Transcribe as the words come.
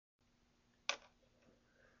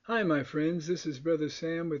Hi, my friends. This is Brother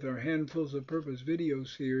Sam with our Handfuls of Purpose video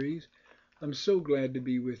series. I'm so glad to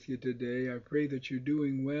be with you today. I pray that you're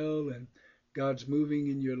doing well and God's moving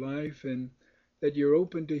in your life and that you're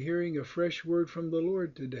open to hearing a fresh word from the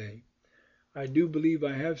Lord today. I do believe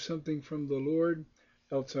I have something from the Lord,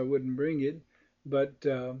 else I wouldn't bring it. But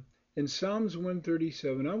in Psalms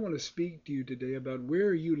 137, I want to speak to you today about where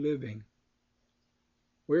are you living?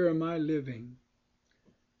 Where am I living?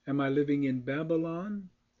 Am I living in Babylon?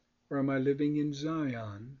 Or am I living in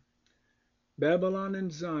Zion? Babylon and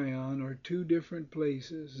Zion are two different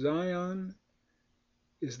places. Zion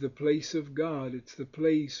is the place of God. It's the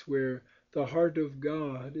place where the heart of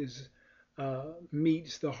God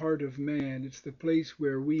meets the heart of man. It's the place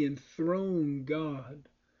where we enthrone God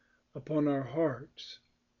upon our hearts.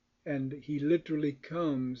 And he literally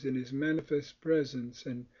comes in his manifest presence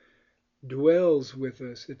and dwells with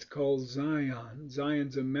us. It's called Zion.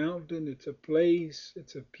 Zion's a mountain, it's a place,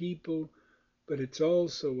 it's a people, but it's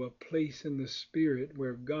also a place in the spirit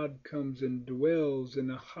where God comes and dwells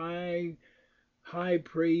in a high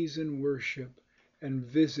praise and worship and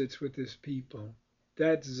visits with his people.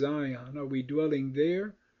 That's Zion. Are we dwelling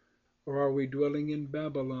there or are we dwelling in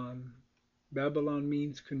Babylon? Babylon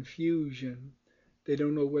means confusion. They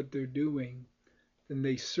don't know what they're doing. Then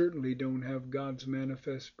they certainly don't have God's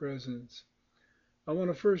manifest presence. I want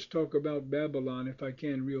to first talk about Babylon, if I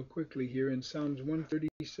can, real quickly here in Psalms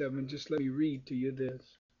 137. Just let me read to you this.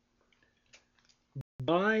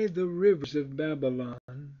 By the rivers of Babylon,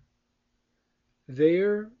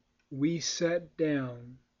 there we sat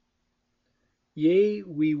down. Yea,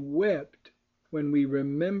 we wept when we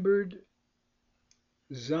remembered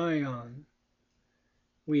Zion.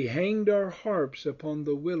 We hanged our harps upon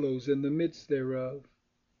the willows in the midst thereof.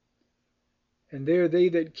 And there they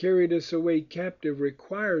that carried us away captive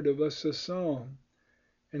required of us a song,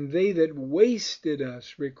 and they that wasted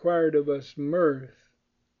us required of us mirth,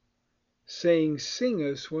 saying, Sing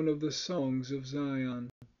us one of the songs of Zion.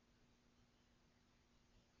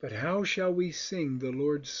 But how shall we sing the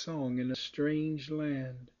Lord's song in a strange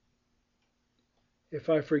land? If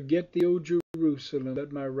I forget thee, O Jerusalem,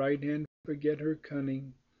 let my right hand forget her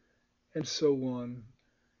cunning, and so on.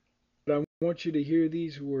 But I want you to hear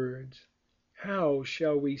these words. How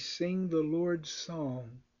shall we sing the Lord's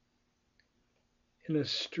song in a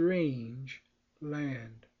strange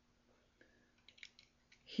land?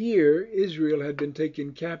 Here Israel had been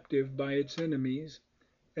taken captive by its enemies,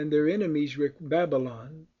 and their enemies were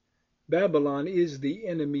Babylon. Babylon is the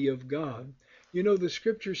enemy of God. You know, the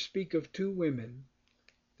scriptures speak of two women,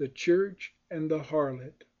 the church and the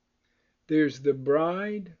harlot. There's the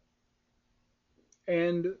bride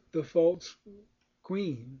and the false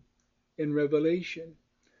queen in Revelation.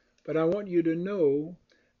 But I want you to know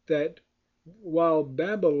that while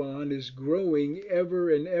Babylon is growing ever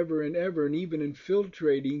and ever and ever, and even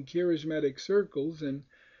infiltrating charismatic circles, and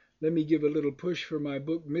let me give a little push for my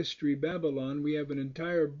book, Mystery Babylon. We have an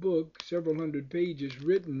entire book, several hundred pages,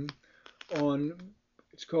 written on,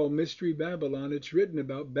 it's called Mystery Babylon. It's written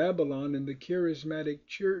about Babylon and the charismatic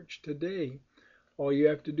church today. All you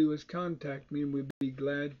have to do is contact me, and we'd be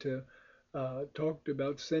glad to talk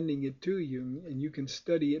about sending it to you, and you can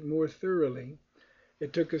study it more thoroughly.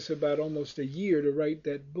 It took us about almost a year to write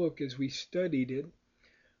that book as we studied it.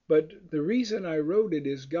 But the reason I wrote it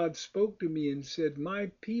is God spoke to me and said,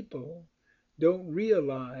 my people don't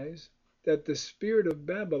realize that the spirit of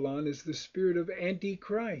Babylon is the spirit of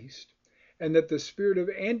Antichrist, and that the spirit of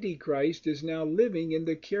Antichrist is now living in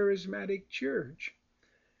the charismatic church.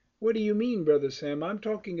 What do you mean, Brother Sam? I'm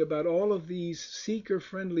talking about all of these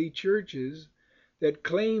seeker-friendly churches that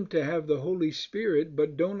claim to have the Holy Spirit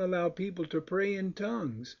but don't allow people to pray in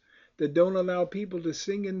tongues, that don't allow people to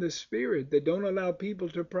sing in the Spirit, that don't allow people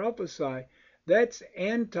to prophesy. That's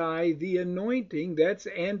anti the anointing. That's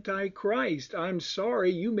anti-Christ. I'm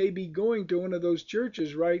sorry, you may be going to one of those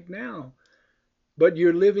churches right now, but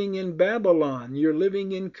you're living in Babylon. You're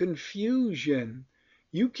living in confusion.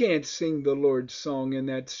 You can't sing the Lord's song in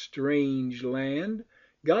that strange land.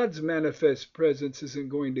 God's manifest presence isn't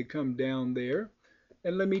going to come down there.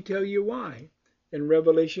 And let me tell you why. In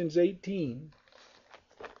Revelations 18,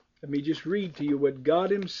 let me just read to you what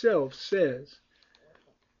God himself says.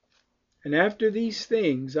 And after these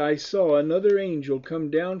things I saw another angel come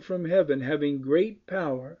down from heaven, having great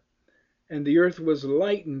power, and the earth was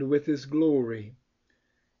lightened with his glory.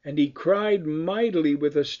 And he cried mightily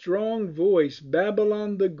with a strong voice,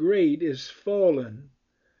 Babylon the Great is fallen.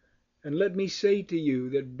 And let me say to you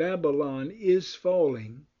that Babylon is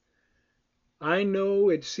falling. I know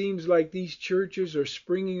it seems like these churches are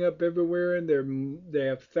springing up everywhere, and they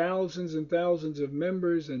have thousands and thousands of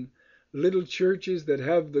members, and little churches that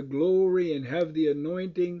have the glory and have the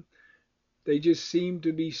anointing, they just seem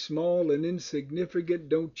to be small and insignificant.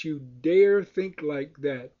 Don't you dare think like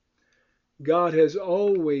that. God has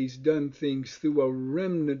always done things through a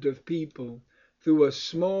remnant of people, through a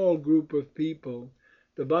small group of people.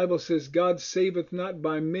 The Bible says God saveth not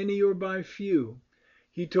by many or by few.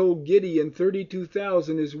 He told Gideon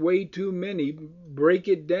 32,000 is way too many, break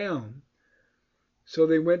it down. So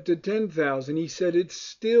they went to 10,000. He said it's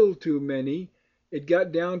still too many. It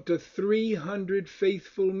got down to 300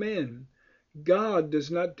 faithful men. God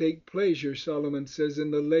does not take pleasure, Solomon says,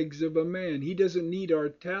 in the legs of a man. He doesn't need our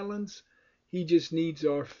talents. He just needs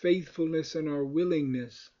our faithfulness and our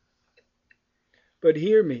willingness. But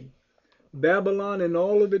hear me. Babylon in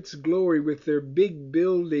all of its glory, with their big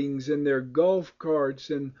buildings and their golf carts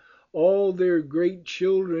and all their great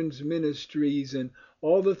children's ministries and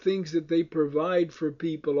all the things that they provide for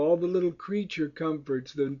people, all the little creature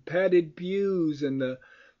comforts, the padded pews and the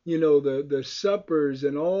suppers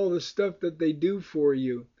and all the stuff that they do for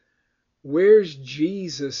you. Where's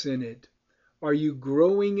Jesus in it? Are you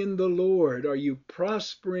growing in the Lord? Are you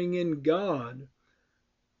prospering in God?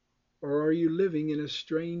 Or are you living in a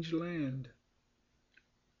strange land?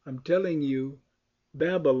 I'm telling you,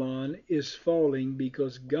 Babylon is falling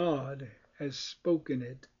because God has spoken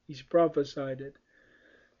it. He's prophesied it.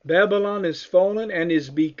 Babylon is fallen and is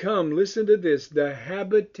become, listen to this, the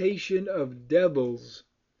habitation of devils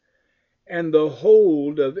and the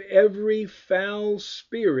hold of every foul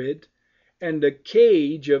spirit and a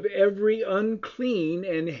cage of every unclean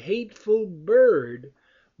and hateful bird.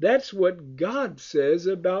 That's what God says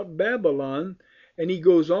about Babylon. And he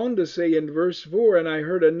goes on to say in verse 4, and I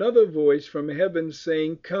heard another voice from heaven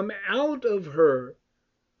saying, come out of her.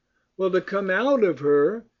 Well, to come out of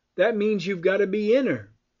her, that means you've got to be in her.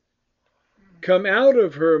 Come out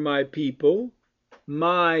of her, my people,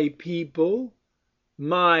 my people,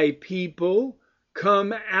 my people.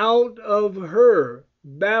 Come out of her.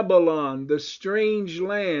 Babylon, the strange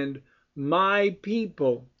land, my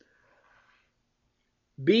people.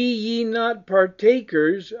 Be ye not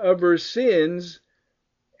partakers of her sins,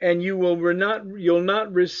 and you'll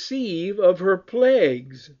not receive of her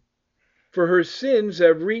plagues. For her sins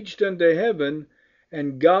have reached unto heaven,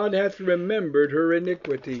 and God hath remembered her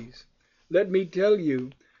iniquities. Let me tell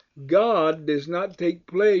you, God does not take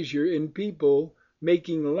pleasure in people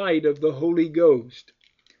making light of the Holy Ghost.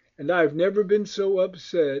 And I've never been so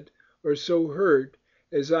upset or so hurt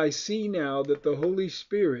as I see now that the Holy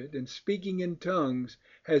Spirit and speaking in tongues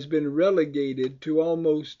has been relegated to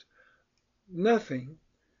almost nothing.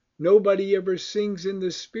 Nobody ever sings in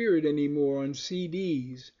the Spirit anymore on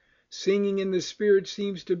CDs. Singing in the Spirit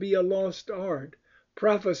seems to be a lost art.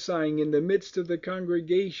 Prophesying in the midst of the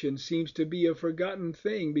congregation seems to be a forgotten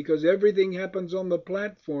thing because everything happens on the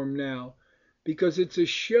platform now, because it's a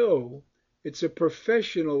show. It's a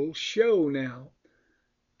professional show now.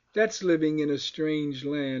 That's living in a strange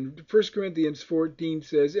land. 1 Corinthians 14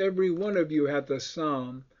 says, every one of you hath a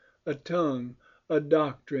psalm, a tongue, a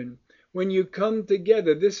doctrine. When you come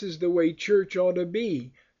together, this is the way church ought to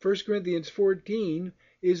be. 1 Corinthians 14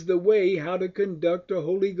 is the way how to conduct a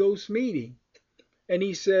Holy Ghost meeting. And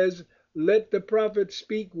he says, let the prophets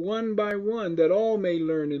speak one by one, that all may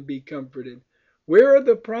learn and be comforted. Where are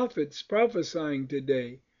the prophets prophesying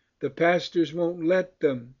today? The pastors won't let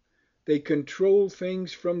them. They control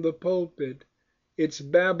things from the pulpit. It's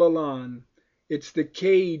Babylon. It's the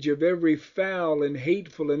cage of every foul and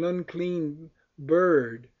hateful and unclean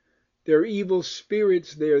bird. There are evil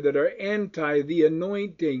spirits there that are anti the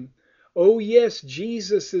anointing. Oh yes,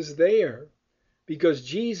 Jesus is there, because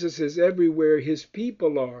Jesus is everywhere his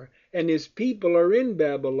people are, and his people are in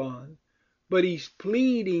Babylon. But he's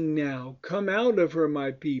pleading now, come out of her,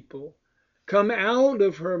 my people. Come out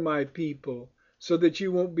of her, my people, so that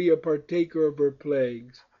you won't be a partaker of her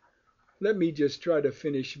plagues. Let me just try to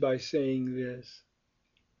finish by saying this.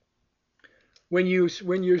 When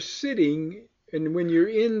you're sitting and when you're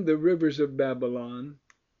in the rivers of Babylon,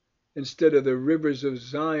 instead of the rivers of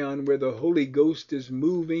Zion where the Holy Ghost is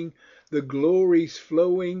moving, the glory's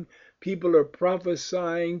flowing, people are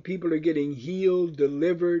prophesying, people are getting healed,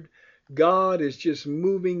 delivered, God is just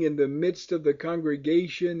moving in the midst of the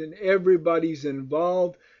congregation and everybody's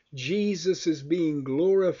involved. Jesus is being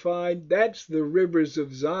glorified. That's the rivers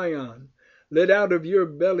of Zion. Let out of your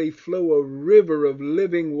belly flow a river of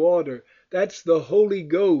living water. That's the Holy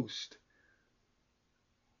Ghost.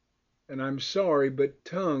 And I'm sorry, but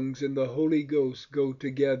tongues and the Holy Ghost go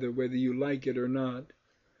together, whether you like it or not.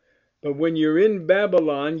 But when you're in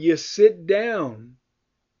Babylon, you sit down.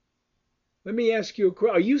 Let me ask you a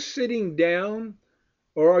question. Are you sitting down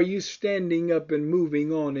Or are you standing up and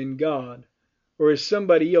moving on in God? Or is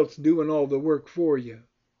somebody else doing all the work for you?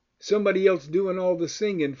 Somebody else doing all the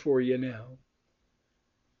singing for you now?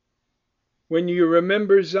 When you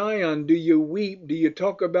remember Zion, do you weep? Do you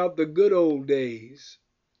talk about the good old days?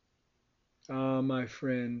 Ah, my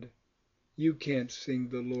friend, you can't sing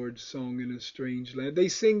the Lord's song in a strange land. They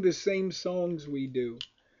sing the same songs we do.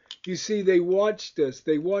 You see, they watched us.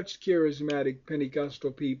 They watched charismatic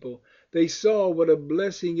Pentecostal people. They saw what a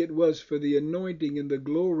blessing it was for the anointing and the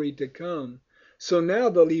glory to come. So now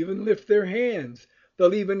they'll even lift their hands.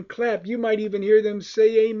 They'll even clap. You might even hear them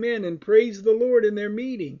say amen and praise the Lord in their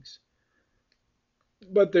meetings.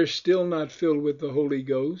 But they're still not filled with the Holy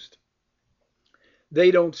Ghost. They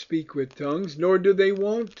don't speak with tongues, nor do they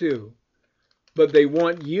want to. But they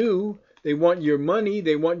want you. They want your money.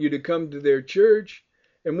 They want you to come to their church.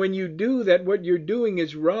 And when you do that, what you're doing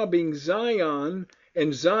is robbing Zion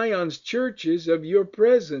and Zion's churches of your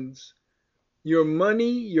presence, your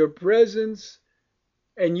money, your presence,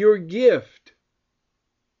 and your gift.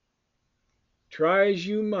 Try as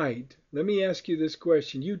you might. Let me ask you this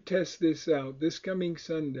question. You test this out this coming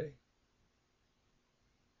Sunday.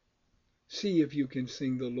 See if you can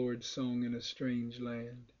sing the Lord's song in a strange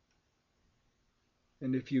land.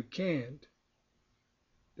 And if you can't,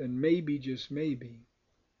 then maybe, just maybe,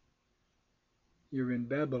 you're in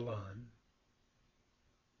Babylon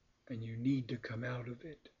and you need to come out of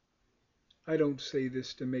it. I don't say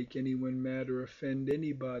this to make anyone mad or offend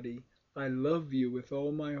anybody. I love you with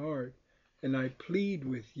all my heart, and I plead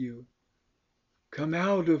with you. Come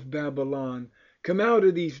out of Babylon. Come out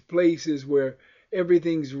of these places where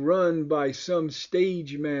everything's run by some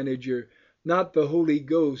stage manager, not the Holy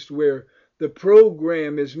Ghost, where the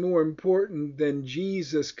program is more important than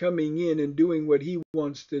Jesus coming in and doing what he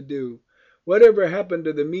wants to do. Whatever happened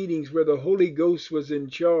to the meetings where the Holy Ghost was in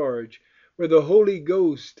charge, where the Holy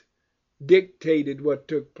Ghost dictated what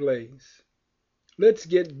took place? Let's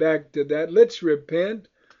get back to that. Let's repent.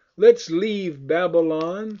 Let's leave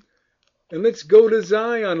Babylon. And let's go to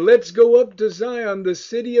Zion. Let's go up to Zion, the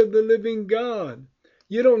city of the living God.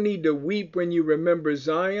 You don't need to weep when you remember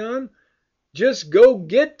Zion. Just go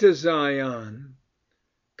get to Zion.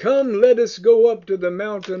 Come, let us go up to the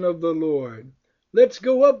mountain of the Lord. Let's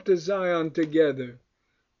go up to Zion together.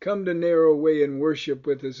 Come to Narrow Way and worship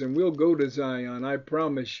with us, and we'll go to Zion, I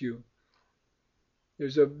promise you.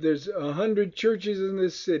 There's 100 churches in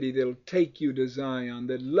this city that'll take you to Zion,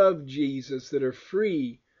 that love Jesus, that are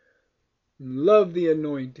free, and love the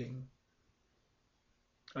anointing.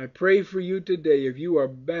 I pray for you today, if you are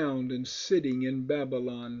bound and sitting in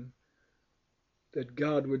Babylon, that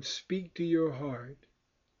God would speak to your heart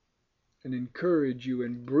and encourage you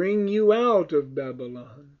and bring you out of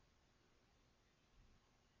Babylon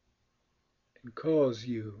and cause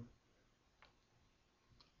you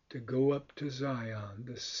to go up to Zion,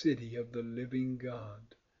 the city of the living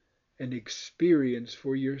God, and experience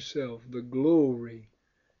for yourself the glory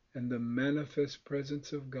and the manifest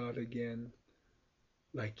presence of God again,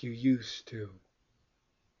 like you used to.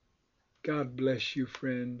 God bless you,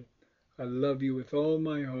 friend. I love you with all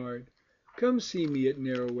my heart. Come see me at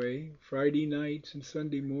Narrow Way. Friday nights and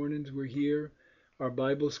Sunday mornings we're here. Our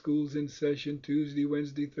Bible school's in session Tuesday,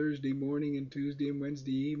 Wednesday, Thursday morning, and Tuesday and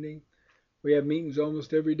Wednesday evening. We have meetings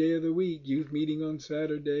almost every day of the week. Youth meeting on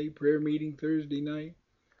Saturday, prayer meeting Thursday night.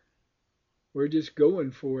 We're just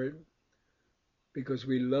going for it because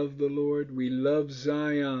we love the Lord. We love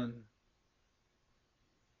Zion.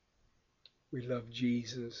 We love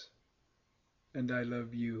Jesus. And I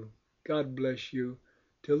love you. God bless you.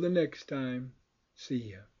 Till the next time,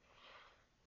 see ya.